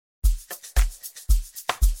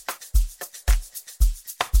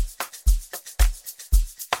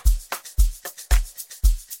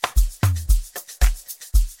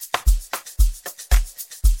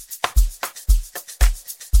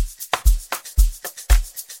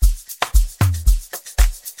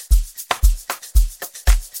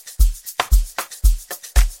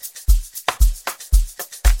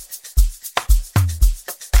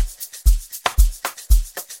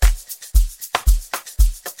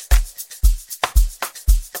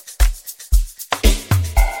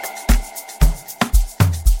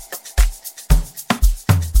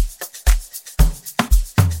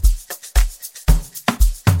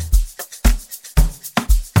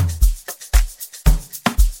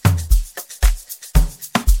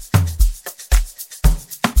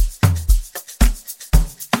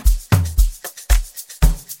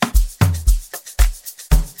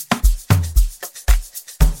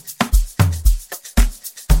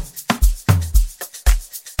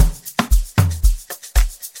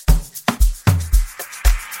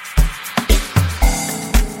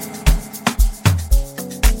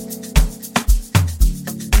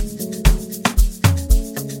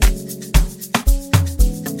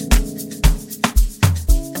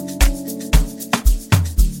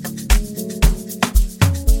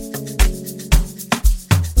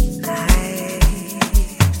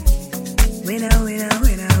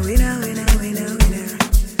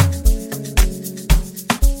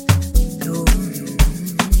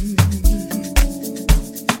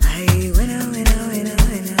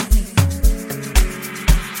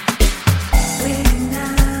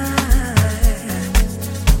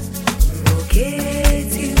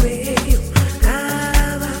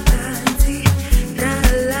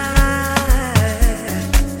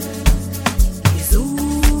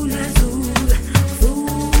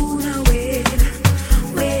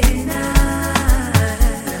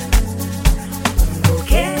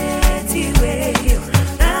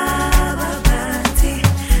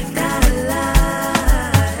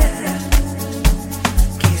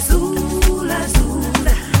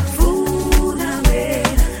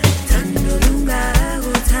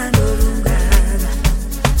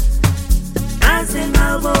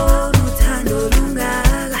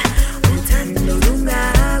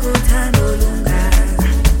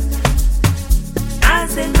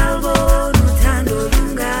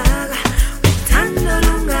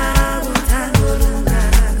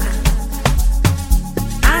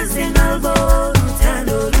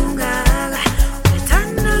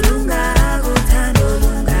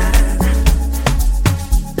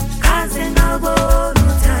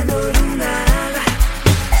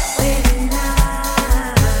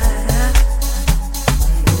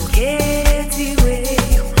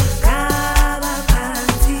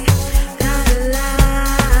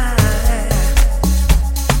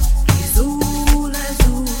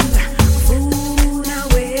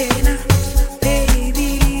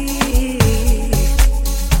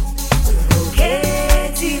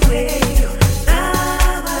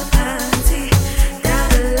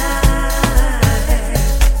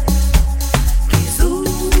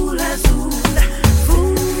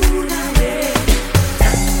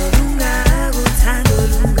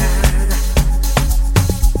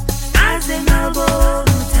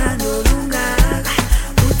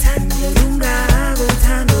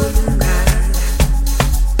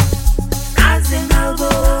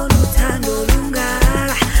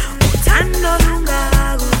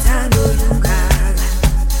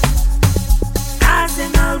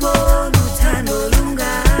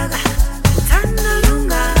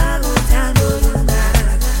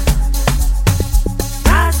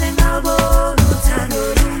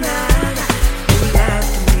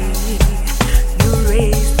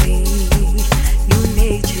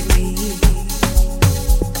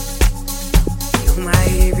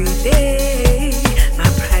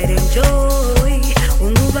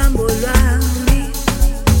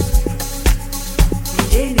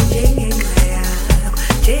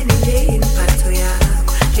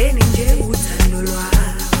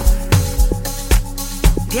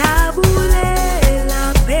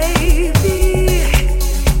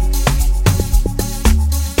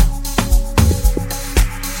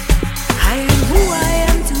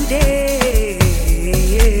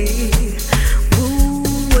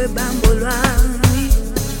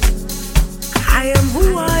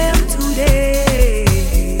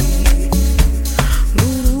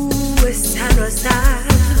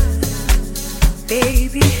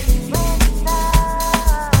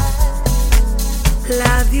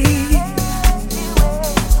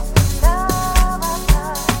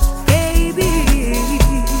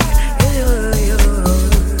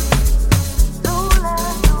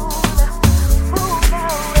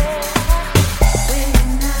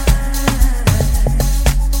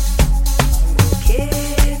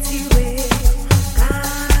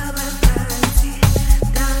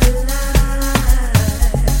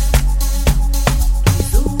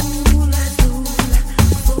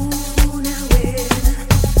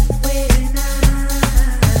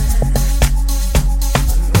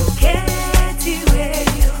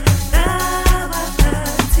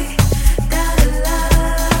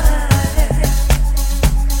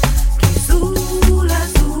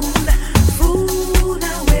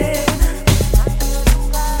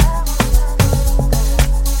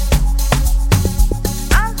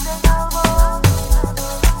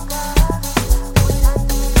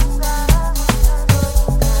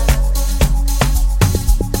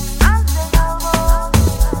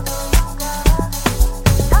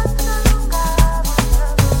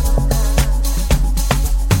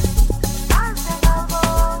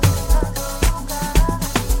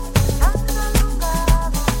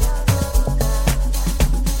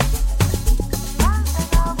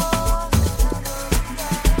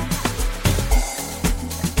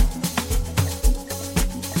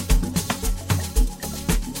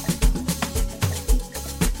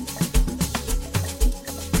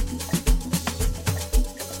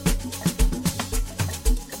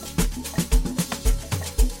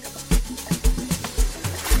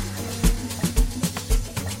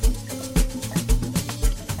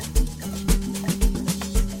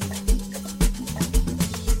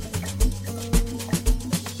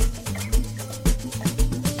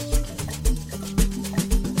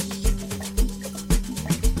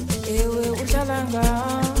malanga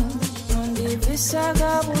undivisa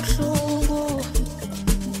kabuhlungu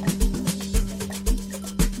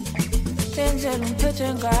indlela umphethe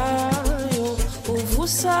ngayo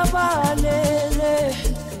uvusa balele.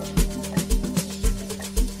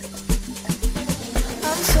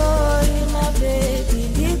 I'm sorry my baby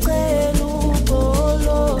ngicela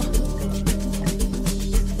uxolo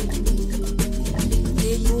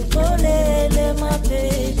ngikuxolele my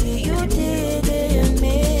baby you didn't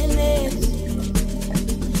mean it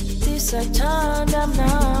ndisathanda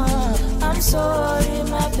mna. I'm sorry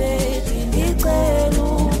my baby ngicela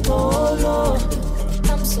uxolo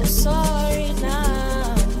I'm so sorry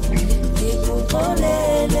now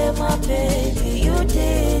ngikuxolele my baby you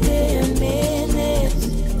didn't mean it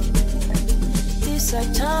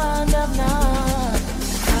ndisathanda mna.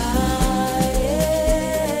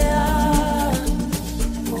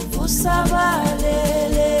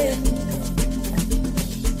 Sabalele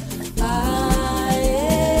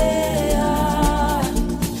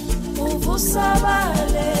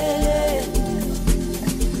uvusabalele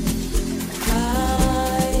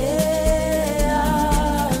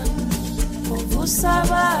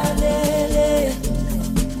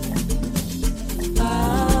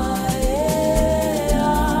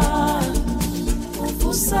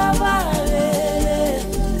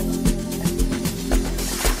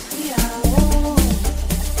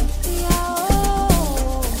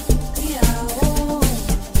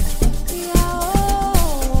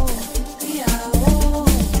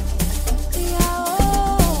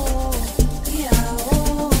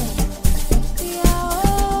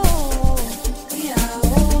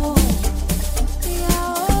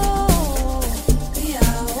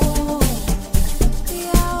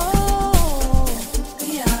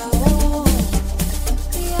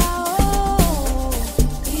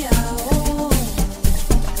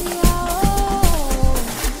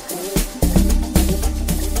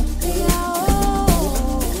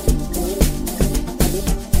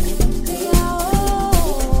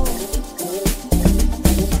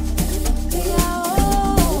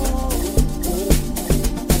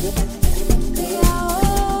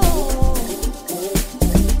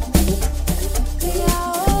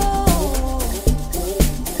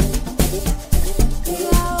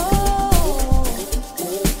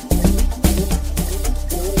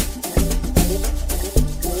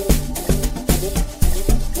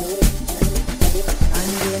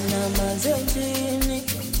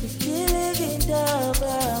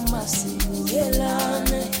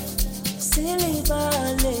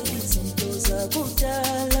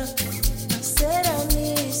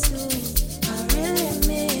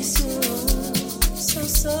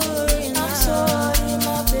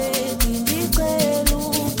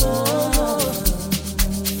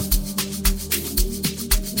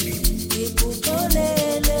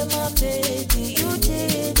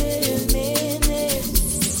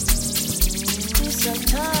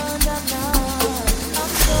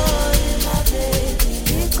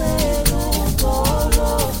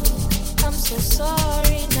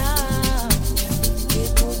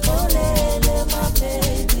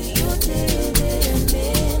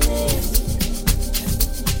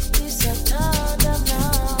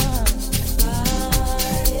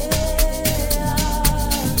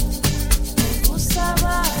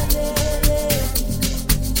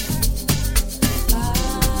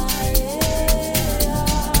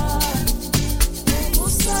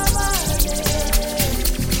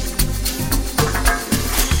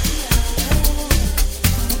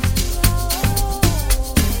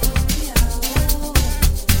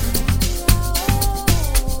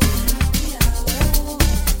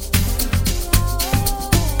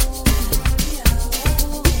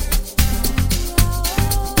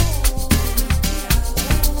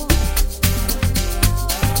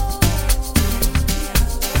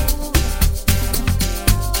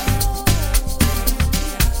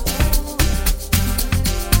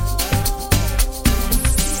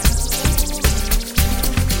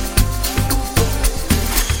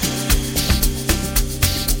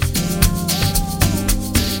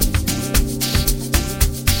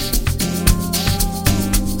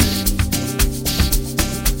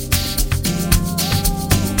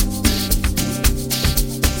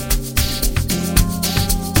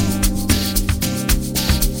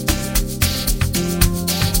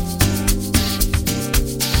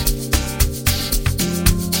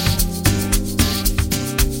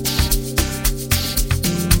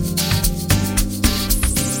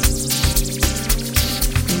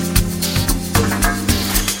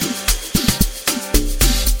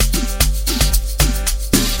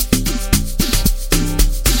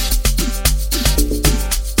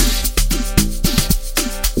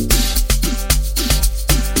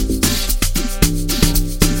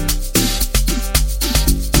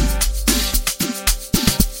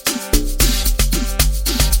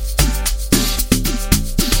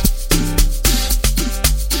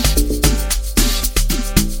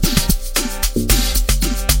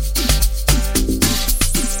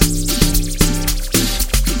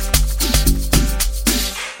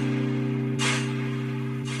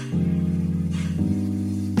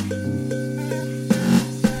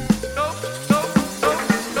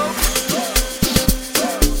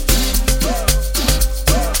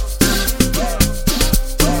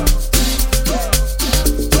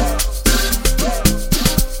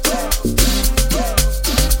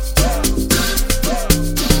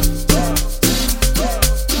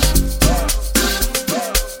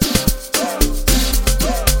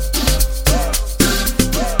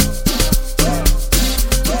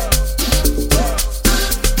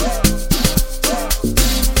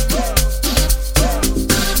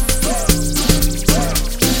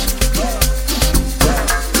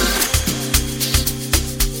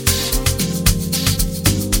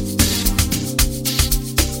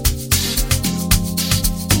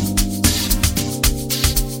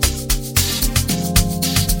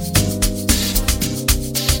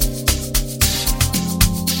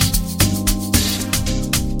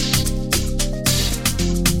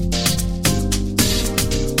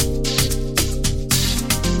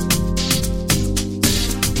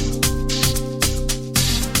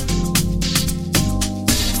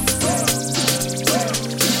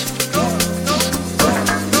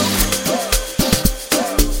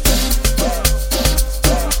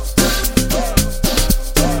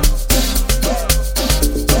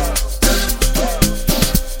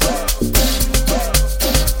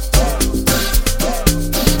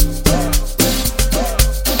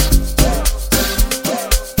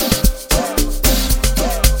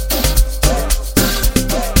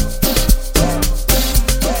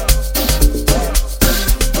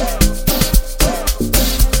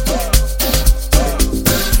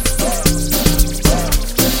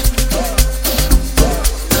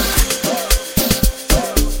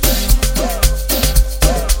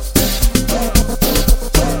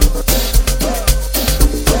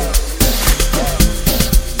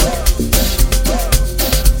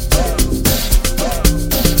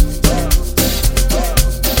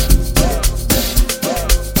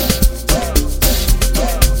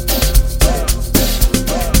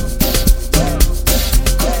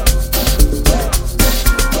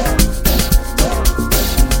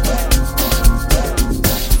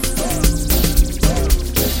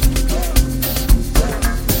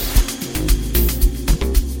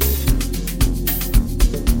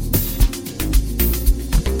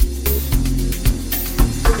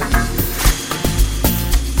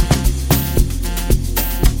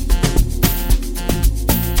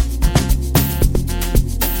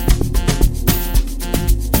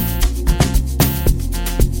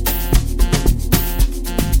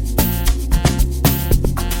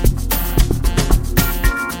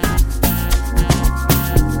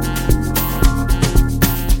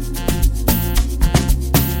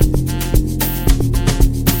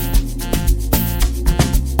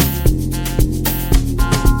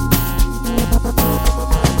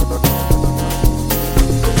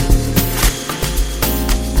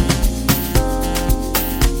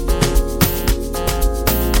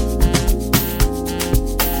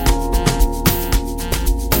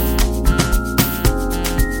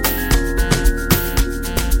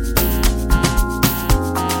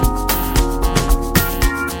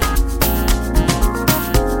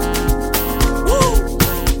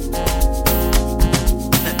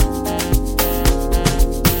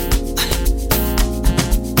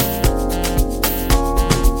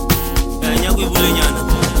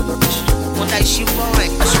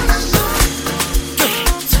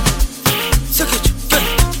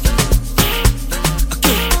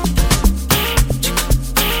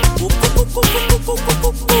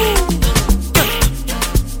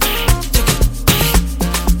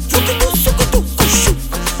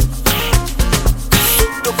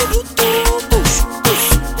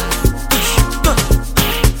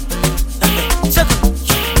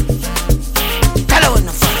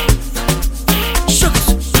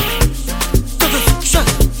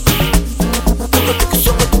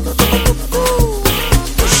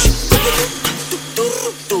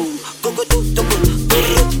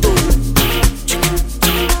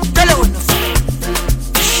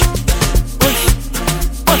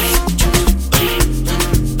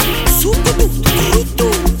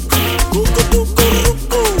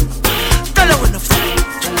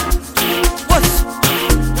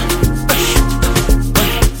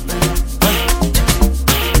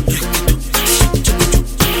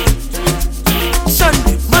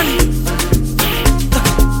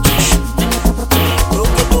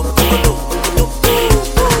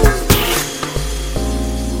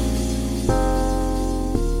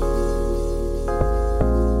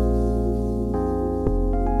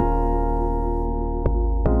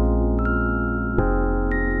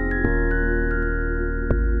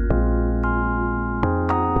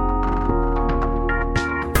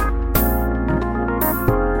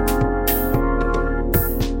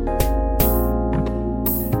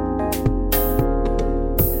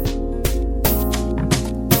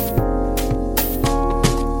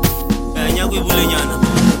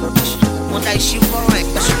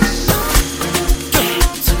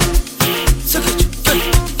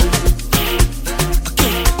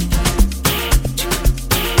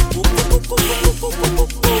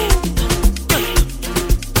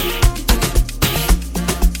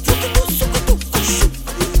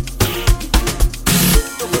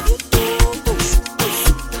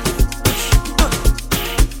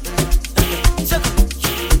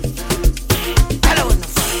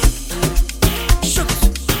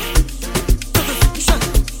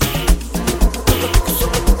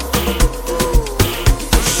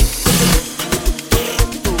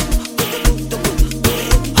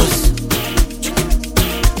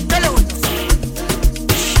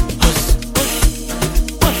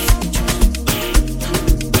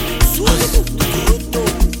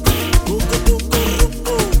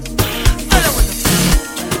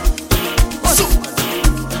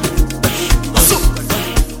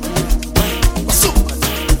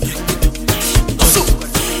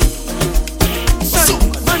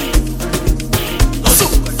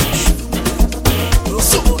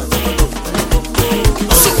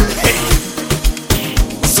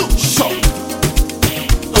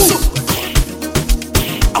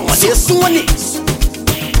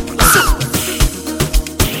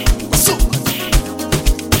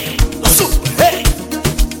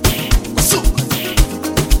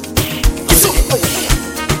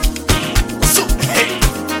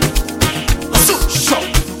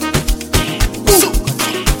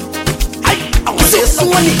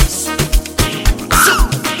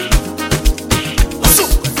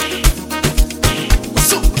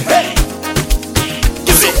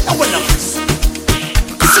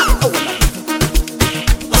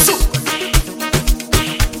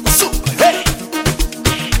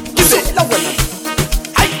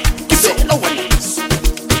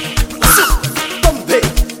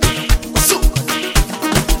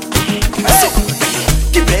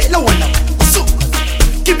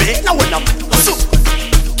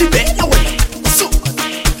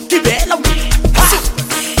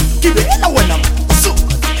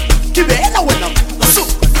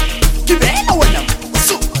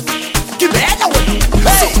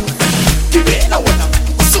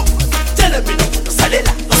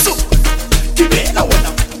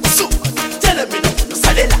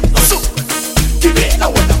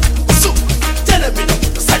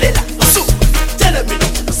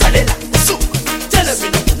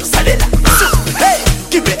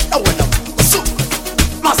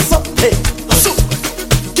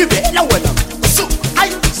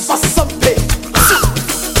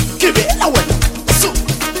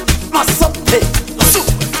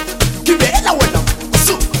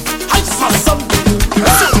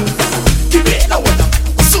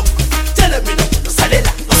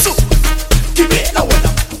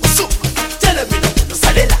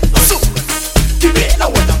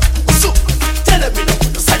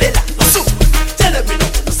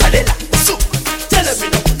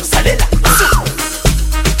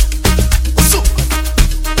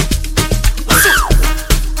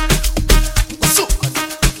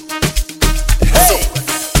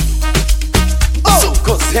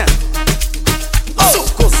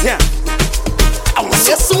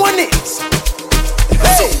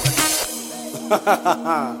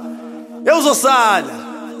Uzosala.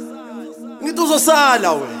 Ngithi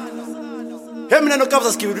uzosala wena. Mina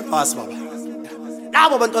noKabza sigibela ibhasi baba.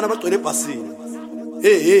 Labo bantwana abagcwele ebhasini.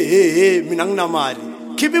 Hey mina nginamali.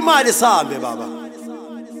 Khipha imali sihambe baba.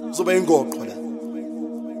 Uzoba ingoqo la.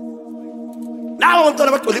 Labo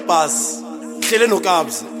bantwana abagcwele ibhasi. Hlele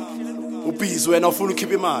noKabza. Ubhizi wena ufuna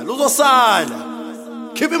ukhipha imali. Uzosala.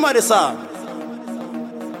 Khipha imali sihambe.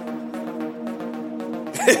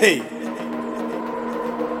 Hey.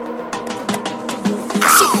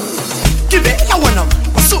 Gibela wena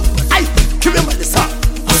masu ay khibe mali sa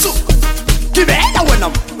masu gibela wena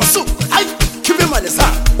masu ay khibe mali sa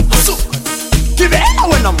masu gibela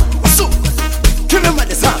wena masu khibe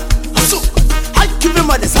mali sa masu ay khibe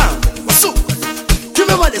mali sa masu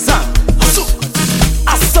khibe mali sa masu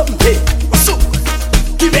asambe masu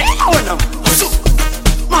gibela wena masu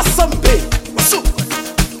masambe masu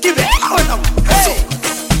gibela wena hey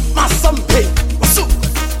masambe masu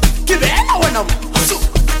gibela wena masu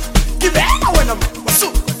gibela wena masu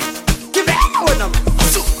gibela wena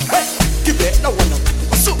masu hey gibela wena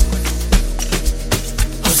masu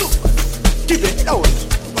masu gibela wena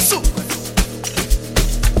masu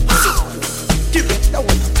masu gibela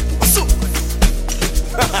wena masu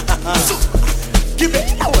masu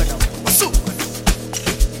gibela wena masu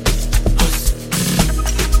masu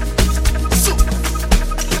masu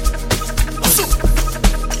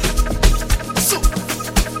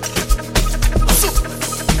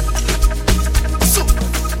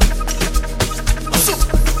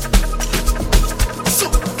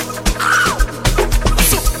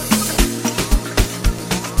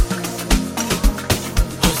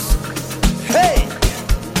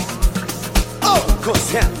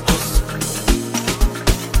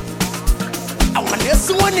I want this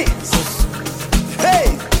one is.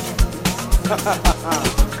 Hey.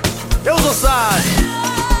 It was a side.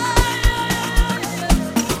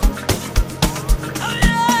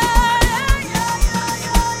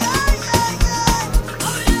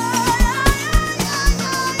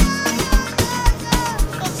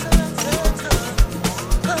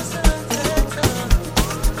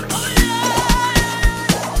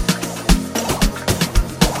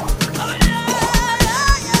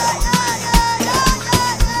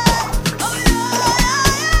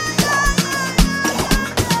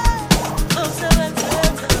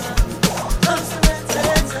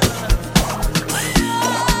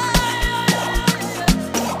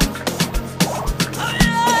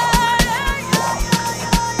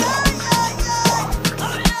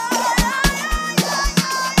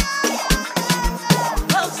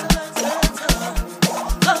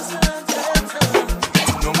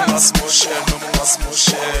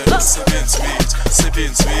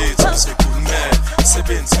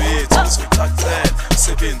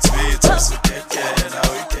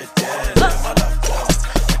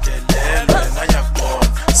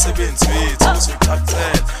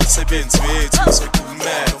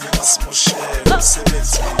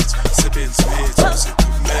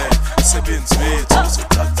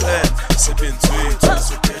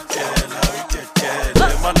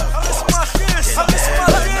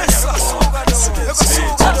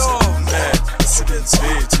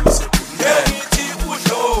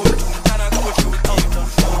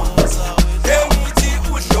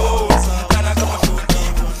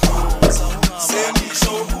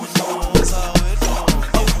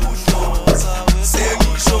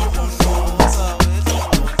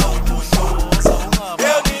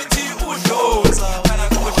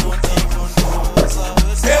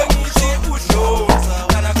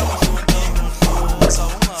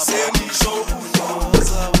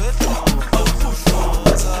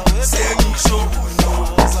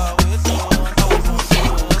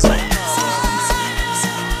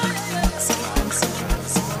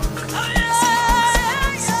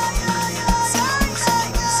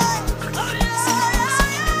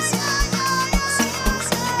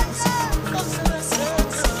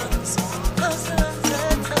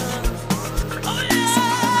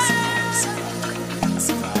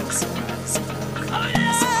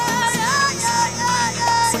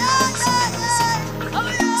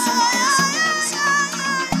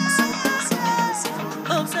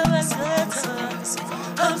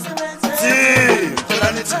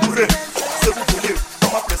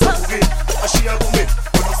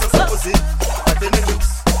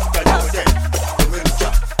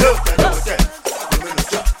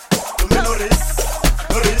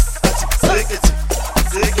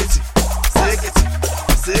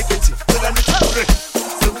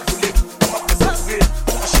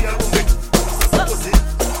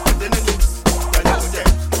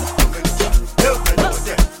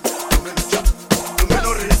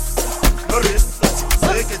 Norris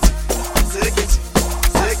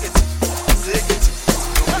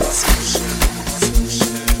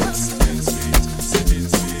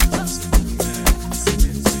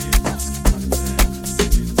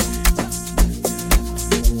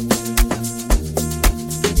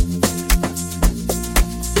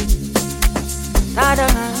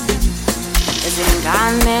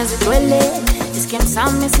izingane zigcwele iskim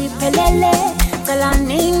sami siphelele cela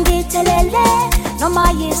ningithelele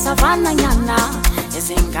noma yisavana nyana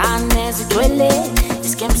izingane zigcwele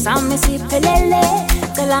iskim sami siphelele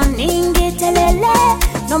cela ningithelele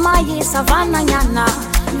noma yisavana nyana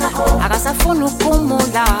akasafuna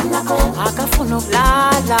ukumula akafuna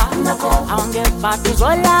ukulala awungeba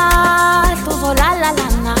tuzolala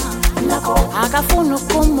lana akafuna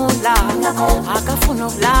ukumula akafuna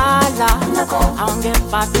ukulala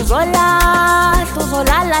awungeba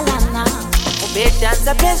tuzolala lana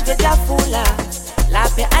ubedansa phezu kwetafula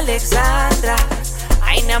lapha Alexandra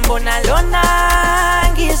ayinambona lona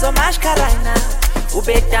ngizomashkarana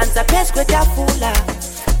ubedansa phezu kwetafula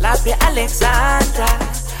lapha Alexandra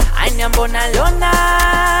ayinambona lona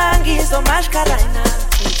ngizomashkarana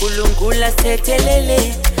uNkulunkulu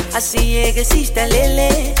asithethelele asiyeke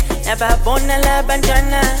sistalele nababona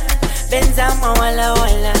labantwana benza mawala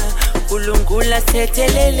wala uNkulunkulu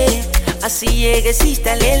asithethelele asiyeke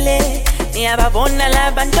sistalele niyababona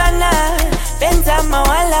labantwana benza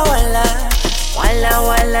mawala wala wala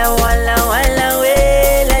wala wala wala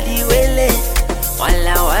wela diwele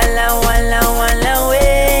wala wala wala wala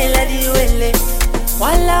wela diwele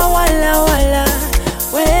wala wala wala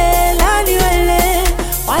wela diwele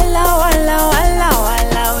wala wala wala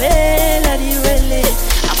wala wela diwele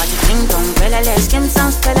abati ding dong pelele skim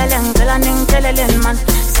sounds pelele ngela ning pelele man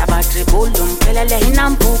sabatri bulum pelele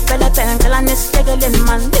hinampu pelele ngela nistegele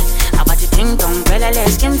man abati ding dong pelele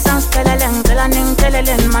skim sounds pelele ngela ning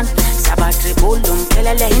pelele man sabatri bulum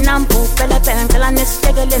pelele hinampu pelele ngela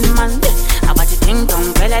nistegele man abati ding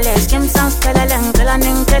dong pelele skim sounds pelele ngela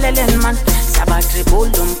ning pelele man sabatri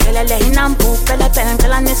bulum pelele hinampu pelele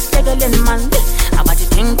ngela nistegele man abati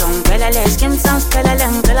ding dong pelele skim sounds pelele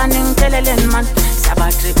ngela ning pelele man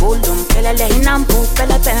sabatri bulum pelele hinampu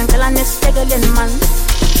pelele ngela nistegele man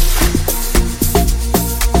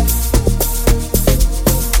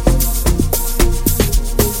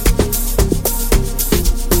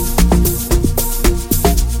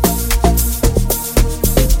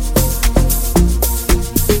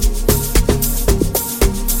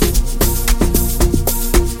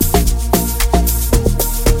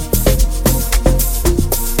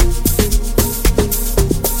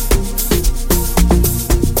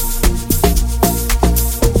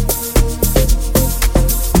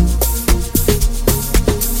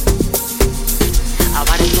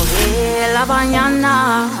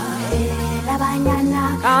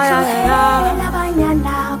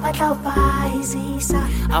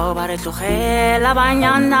Ahora tuje la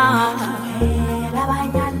mañana, la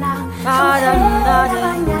mañana, la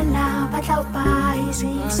mañana, patao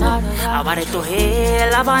paisisa. Ahora tuje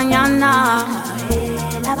la mañana,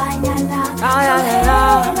 la mañana,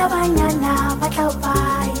 la mañana, patao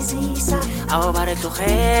paisisa. Ahora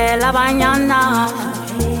tuje la mañana,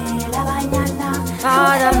 la mañana,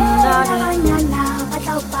 la mañana,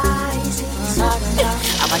 patao paisisa.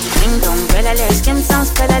 Abati ding dong pelele skim sounds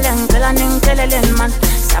pelele ngela ning pelele man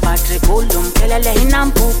sabatri bulum pelele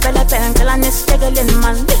hinampu pelele ngela nistegele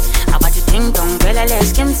man abati ding dong pelele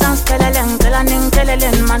skim sounds pelele ngela ning pelele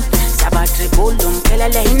man sabatri bulum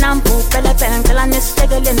pelele hinampu pelele ngela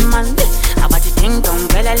nistegele man abati ding dong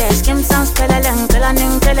pelele skim sounds pelele ngela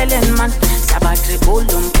ning pelele man sabatri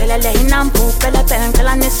bulum pelele hinampu pelele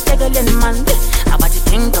ngela nistegele man abati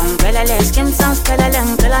ding dong pelele skim sounds pelele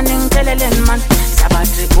ngela ning pelele man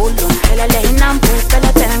sabatri bulum pelele hinampu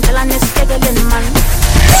pelele ngela nistegele man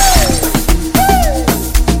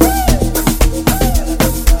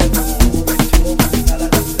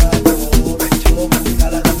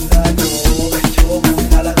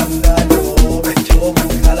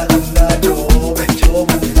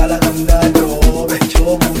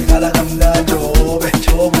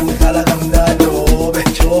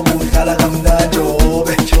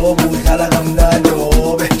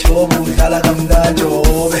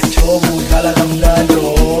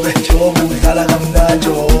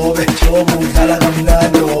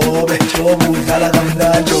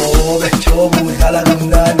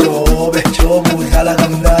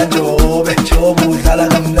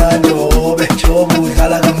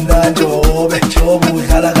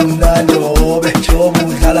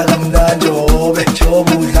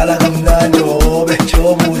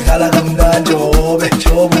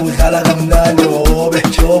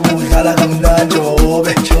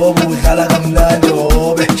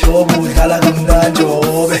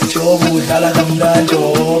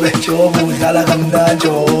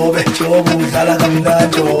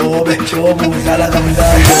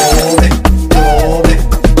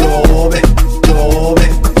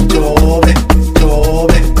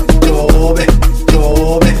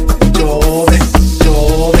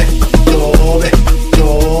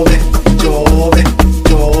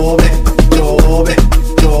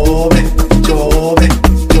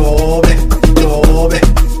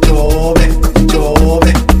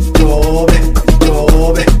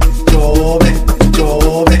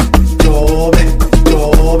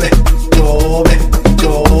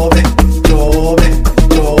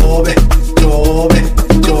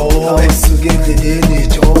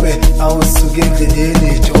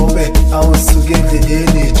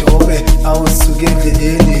awusuke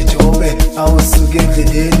endleleni Jobe, awusuke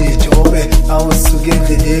endleleni Jobe, awusuke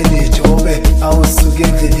endleleni Jobe, awusuke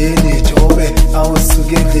endleleni Jobe,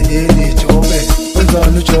 awusuke endleleni Jobe.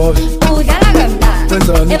 Wenzani uJobe? Udlala kamnandi.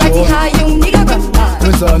 Wenzani Ebathi uJobe? hayi unginika kamnandi.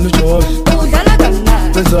 Wenzani uJobe? Udlala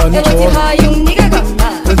kamnandi. Wenzani Ebathi uJobe? hayi unginika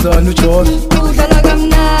kamnandi. Wenzani uJobe? Udlala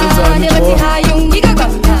kamnandi. Wenzani Ebathi uJobe? hayi unginika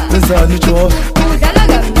kamnandi. Wenzani uJobe? Udlala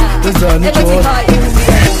kamnandi. Wenzani Ebathi uJobe? hayi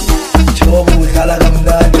unginika kamnandi. Jobe udlala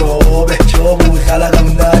kamnandi Jobe, Jobe udlala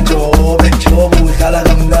kamnandi Jobe, Jobe udlala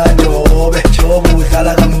kamnandi Jobe, Jobe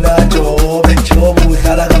udlala kamnandi Jobe, Jobe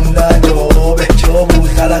udlala kamnandi Jobe, Jobe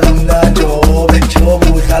udlala kamnandi Jobe,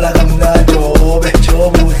 Jobe udlala kamnandi Jobe,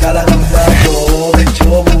 Jobe udlala kamnandi Jobe,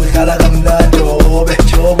 Jobe udlala kamnandi Jobe,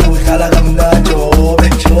 Jobe udlala kamnandi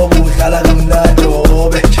Jobe, Jobe udlala kamnandi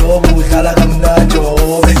Jobe, Jobe udlala kamnandi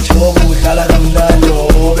Jobe, Jobe udlala kamnandi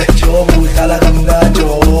Jobe, Jobe udlala kamnandi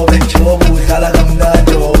Jobe, Jobe udlala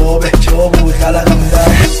kamnandi Jobe, Jobe udlala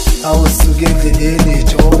kamnandi. Awusuke endleleni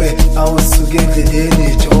Jobe, awusuke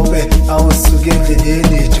endleleni Jobe, awusuke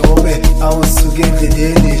endleleni Jobe, awusuke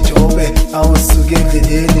endleleni Jobe, awusuke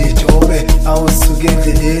endleleni Jobe, awusuke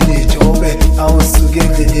endleleni Jobe, awusuke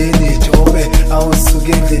endleleni Jobe,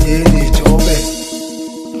 awusuke endleleni Jobe.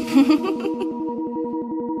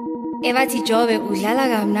 Ebathi Jobe udlala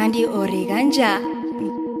kamnandi ore kanjani?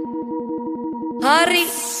 Hari.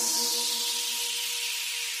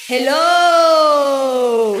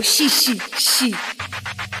 Hello. Shi.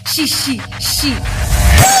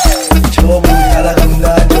 Jobe udlala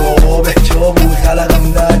kamnandi Jobe, Jobe udlala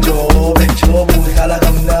kamnandi Jobe, Jobe udlala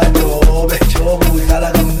kamnandi Jobe, Jobe udlala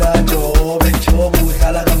kamnandi Jobe, Jobe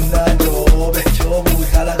udlala kamnandi Jobe, Jobe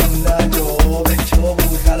udlala kamnandi Jobe, Jobe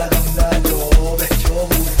udlala kamnandi Jobe,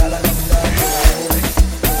 Jobe udlala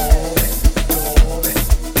kamnandi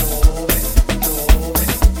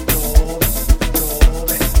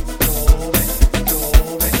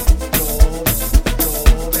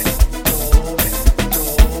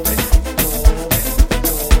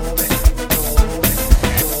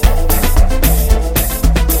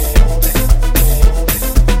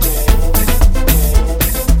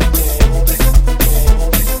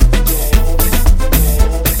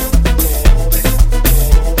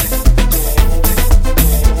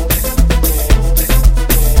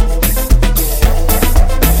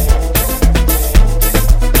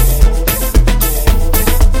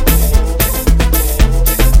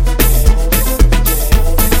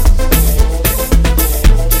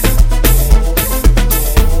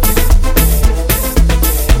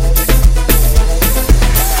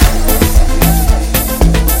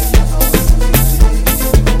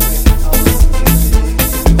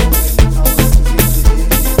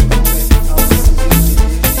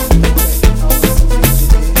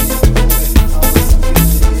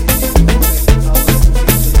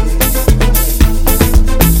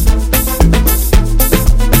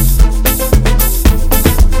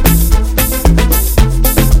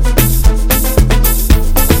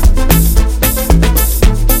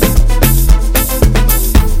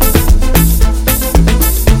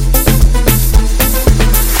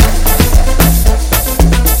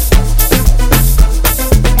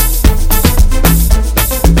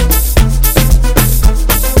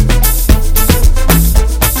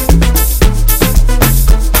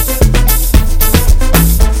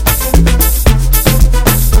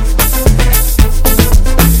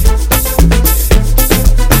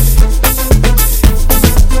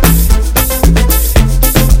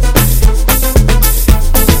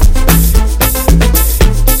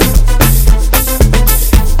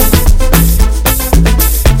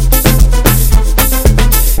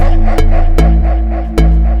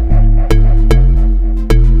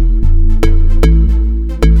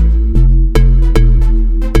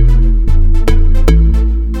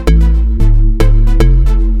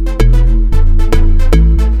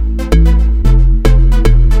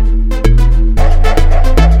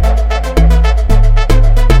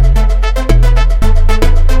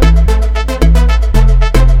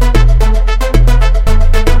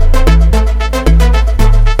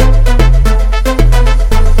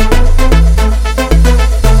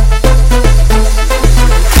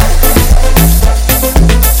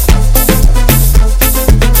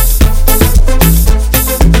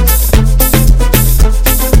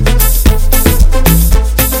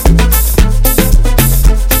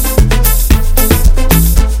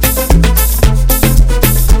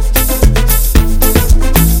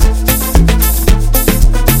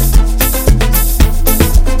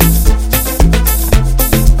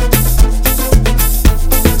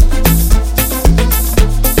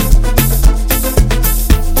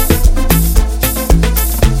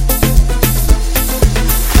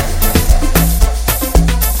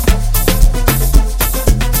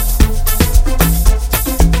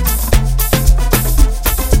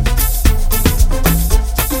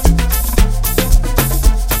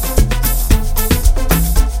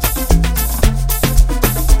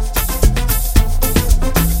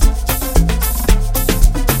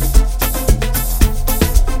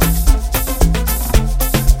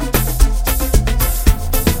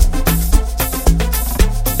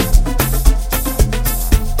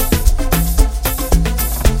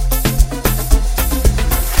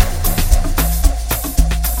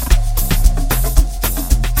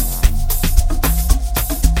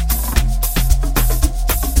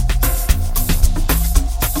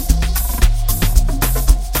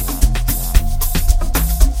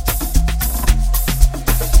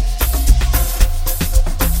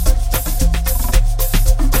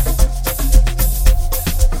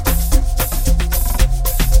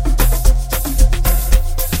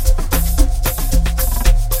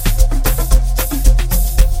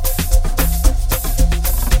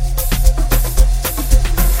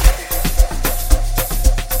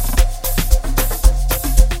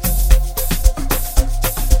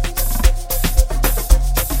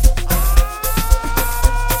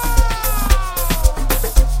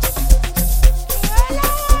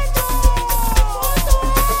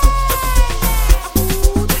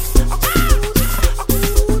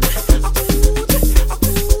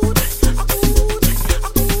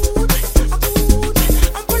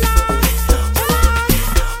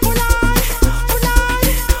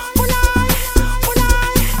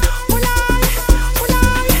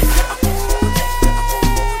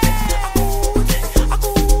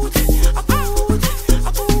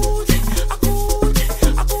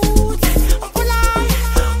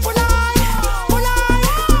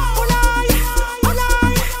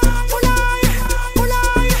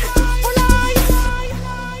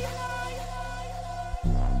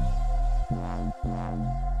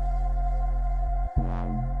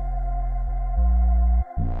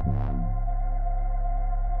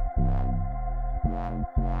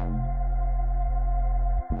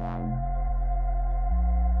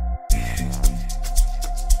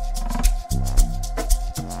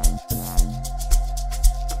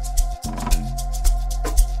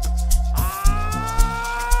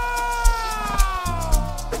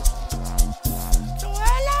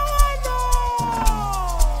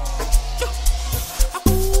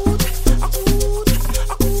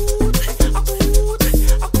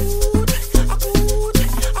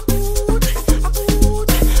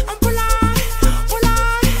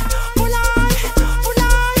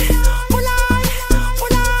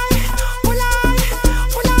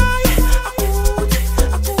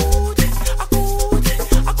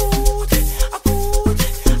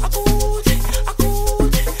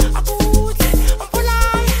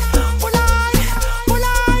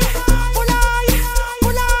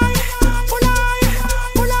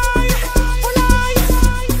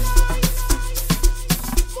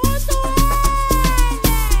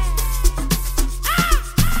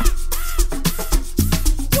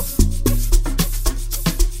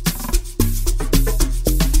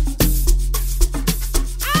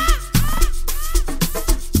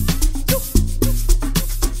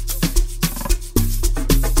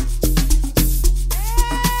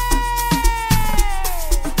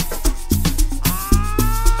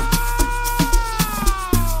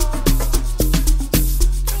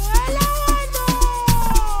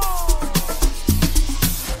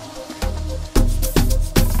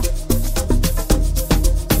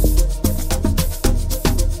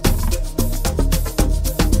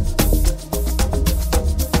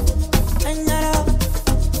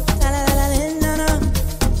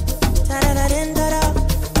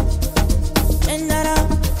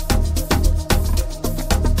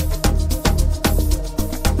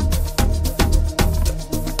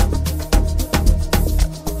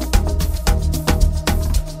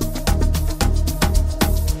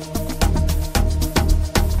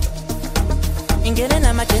Ingene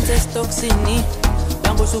namajensi esitoksini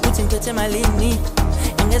banguza ukuthi ngiphethe malini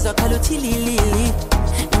ingezwa khala uthi lilili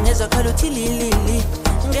ingezwa khala uthi lilili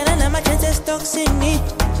ingene namajensi esitoksini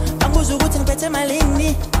banguza ukuthi ngiphethe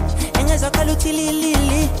malini ingezwa khala uthi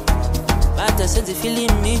lilili bada senze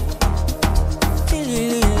filimi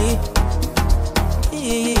lilili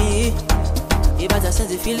ibada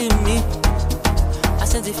senze filimi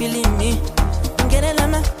asenze filimi ingene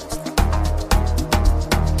nama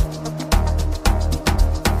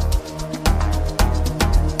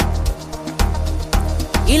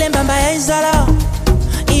ile mbamba ya izolo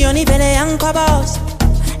iyoni vele yankobos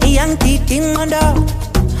iyangidida ingqondo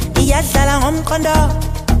iyadlala ngomqondo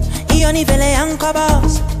iyoni vele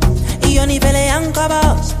yankobos iyoni vele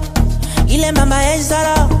yankobos ile mbamba ya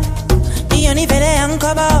izolo iyoni vele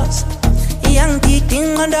yankobos iyangidida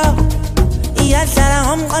ingqondo iyadlala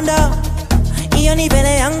ngomqondo iyoni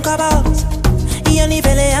vele yankobos iyoni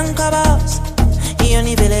vele yankobos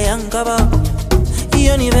iyoni vele yankobos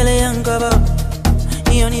iyoni vele yankobos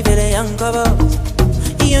Ioni vele yankaba,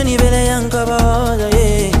 Ioni vele yankaba,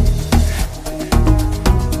 yeah.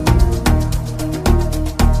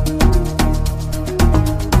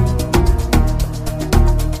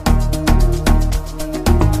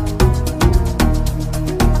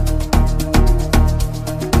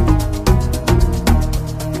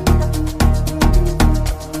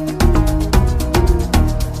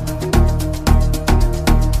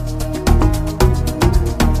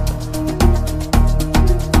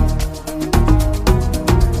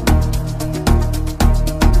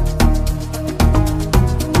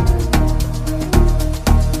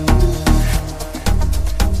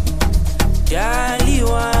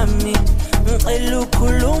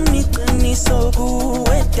 Elukhulumi qiniso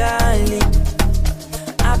kuwe dali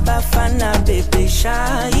abafana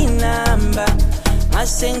bebeshaya inamba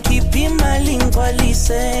mase ngikhipha imali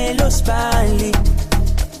ngigcwalise lo sibali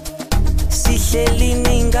sihleli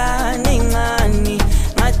nengane encane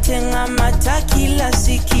ngathenga amathakila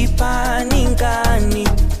sikhipha ningane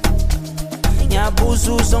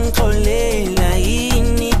ngiyabuza uzongixolela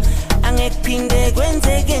yini angekuphinde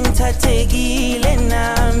kwenzeke ngithathekile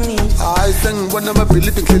nami hayi sengibona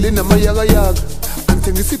amabhilidi ngihleli namayakayaka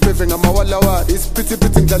angithengisa ibheve ngamawalawala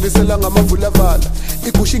isiphithiphithi ngidlalisela ngamavulavala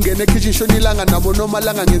igusha ingene ekhishi shona ilanga nabo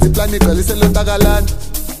nomalanga ngenza iplani igcwalisela ontakalana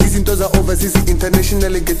izinto za-overseas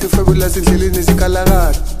international ngethi fabulous endleleni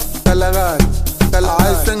ezikalakala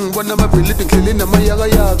hayi sengibona amabhilidi ngihleli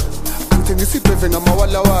namayakayaka angithengisa ibheve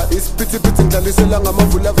ngamawalawala isiphithiphithi ngidlalisela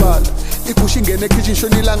ngamavulavala igusha ingene ekhishi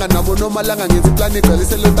shona ilanga nabo nomalanga ngenza iplani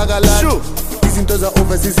igcwalisela ontakalana izinto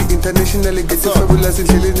za-overseas international ngethi fabulous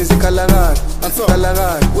endleleni sikhalakala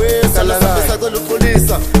sacela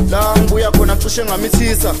uxolisa la ngibuya khona cishe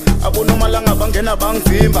ngamithisa abonomalanga bangena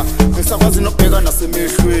bangivimba ngisakwazi nokubheka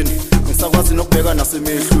nasemehlweni ngisakwazi nokubheka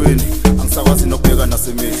nasemehlweni angisakwazi nokubheka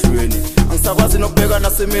nasemehlweni angisakwazi nokubheka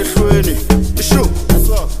nasemehlweni ishu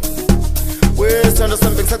wesithando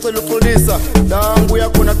sami ngisacela uxolisa la ngibuya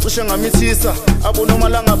khona cishe ngamithisa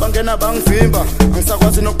abonomalanga bangena bangivimba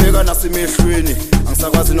angisakwazi nokubheka nasemehlweni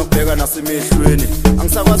angisakwazi nokubheka nasemehlweni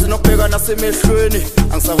angisakwazi nokubheka nasemehlweni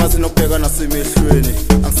angisakwazi nokubheka nasemehlweni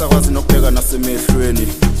angisakwazi nokubheka nasemehlweni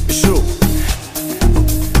isho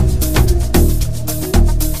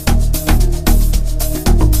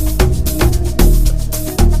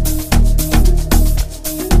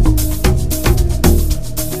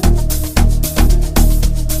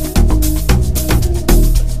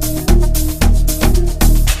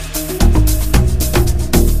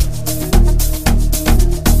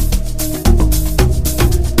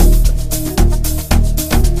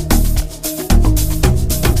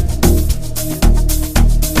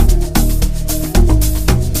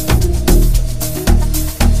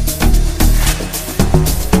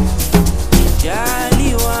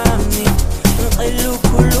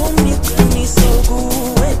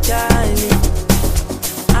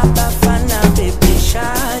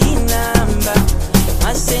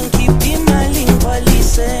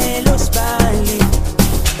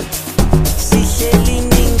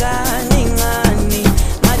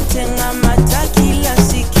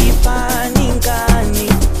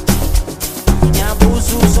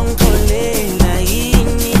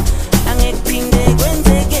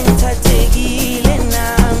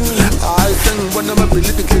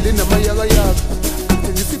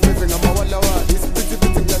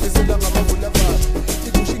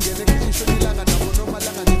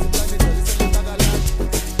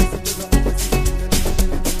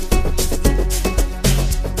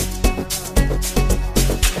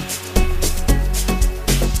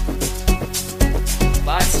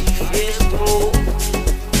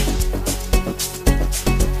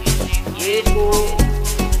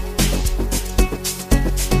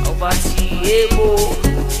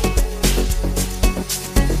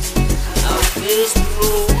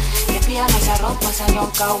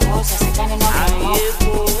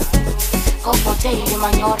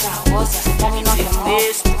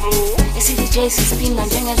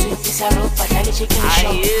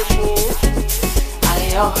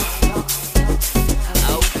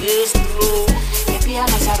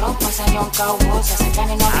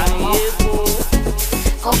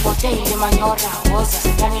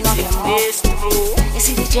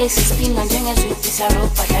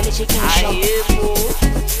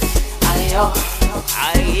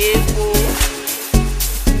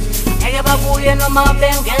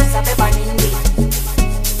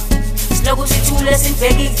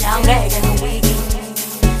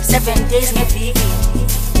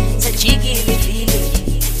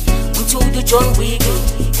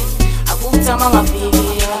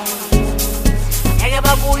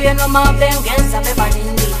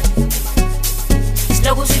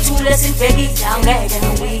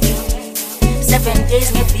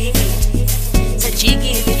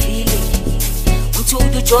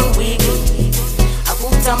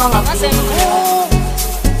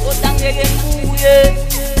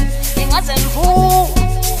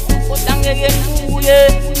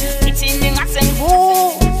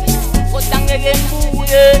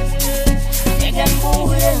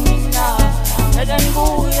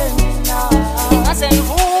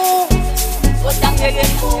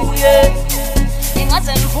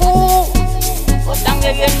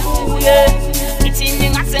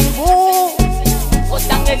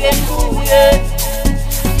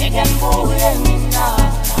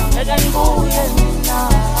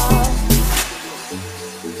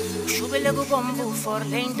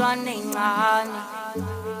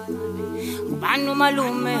Ubani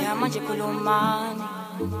malume manje khulumani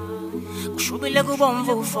kushubile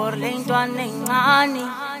kubomvu for le ntwana encane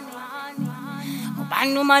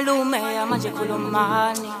ubani malume manje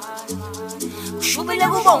khulumani kushubile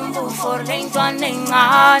kubomvu for le ntwana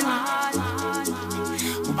encane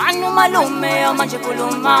ubani malume manje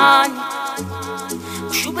khulumani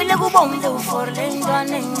kushubile kubomvu for le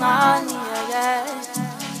ntwana encane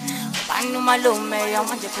ubani malume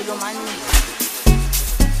manje khulumani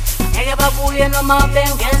Eke babuye noma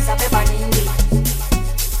bengeza bebaningi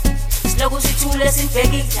Siloku sithule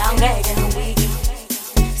sibhekile angeke nowiki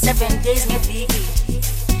 7 days ngeviki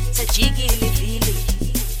Sajikile vili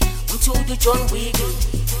Umthudu John Wick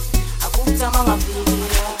Akuthama ngavili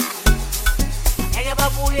Eke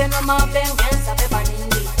babuye noma bengeza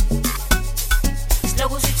bebaningi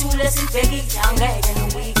lokusithule sibhekile angeke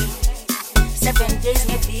nowiki 7 days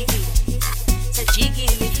ngeviki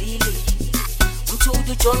sajikile ivili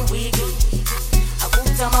umthudu John Wick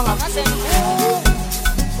akutama ngase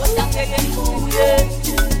kodwa ngeke ngibuye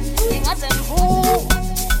ngase ngibuye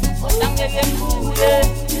kodwa ngeke ngibuye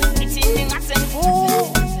ithini ngase ngibuye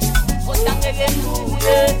kodwa ngeke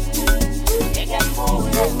ngibuye ngeke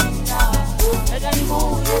ngibuye ngeke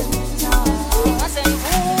ngibuye ngase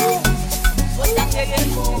ngibuye kodwa ngeke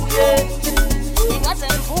ngibuye ngase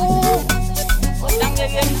ngibuye kodwa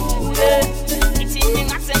ngeke ngibuye ithini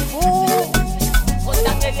ngase ngibuye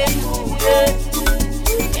kodwa ngeke ngibuye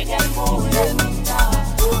ngeke ngibuye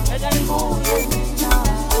ngeke ngibuye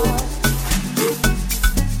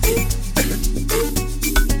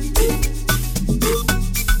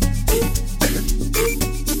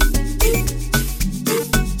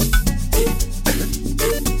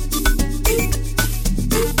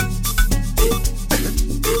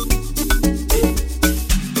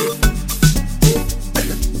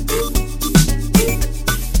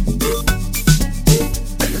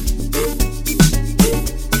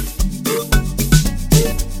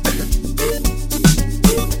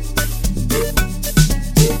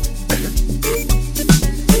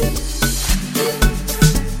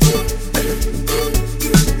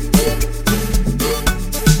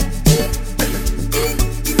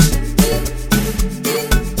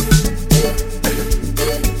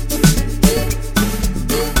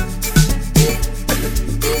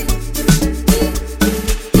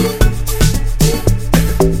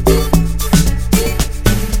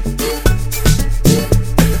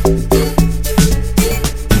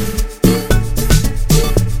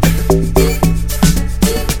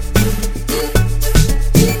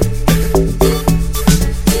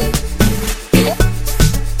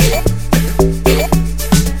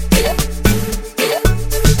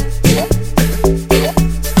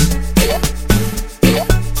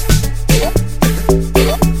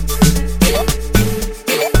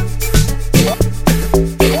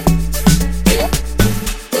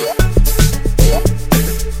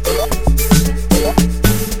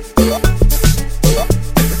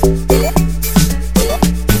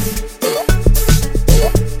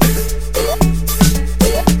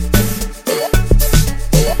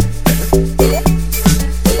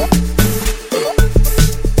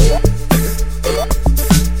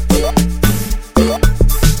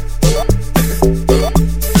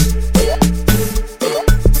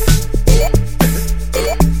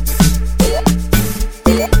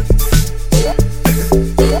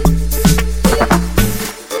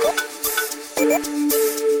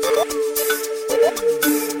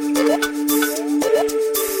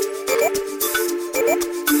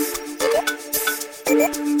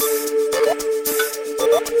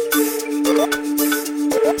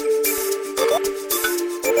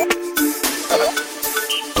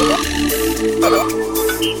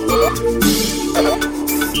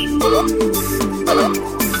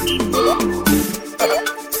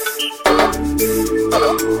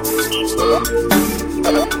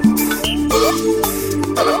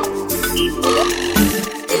Hello.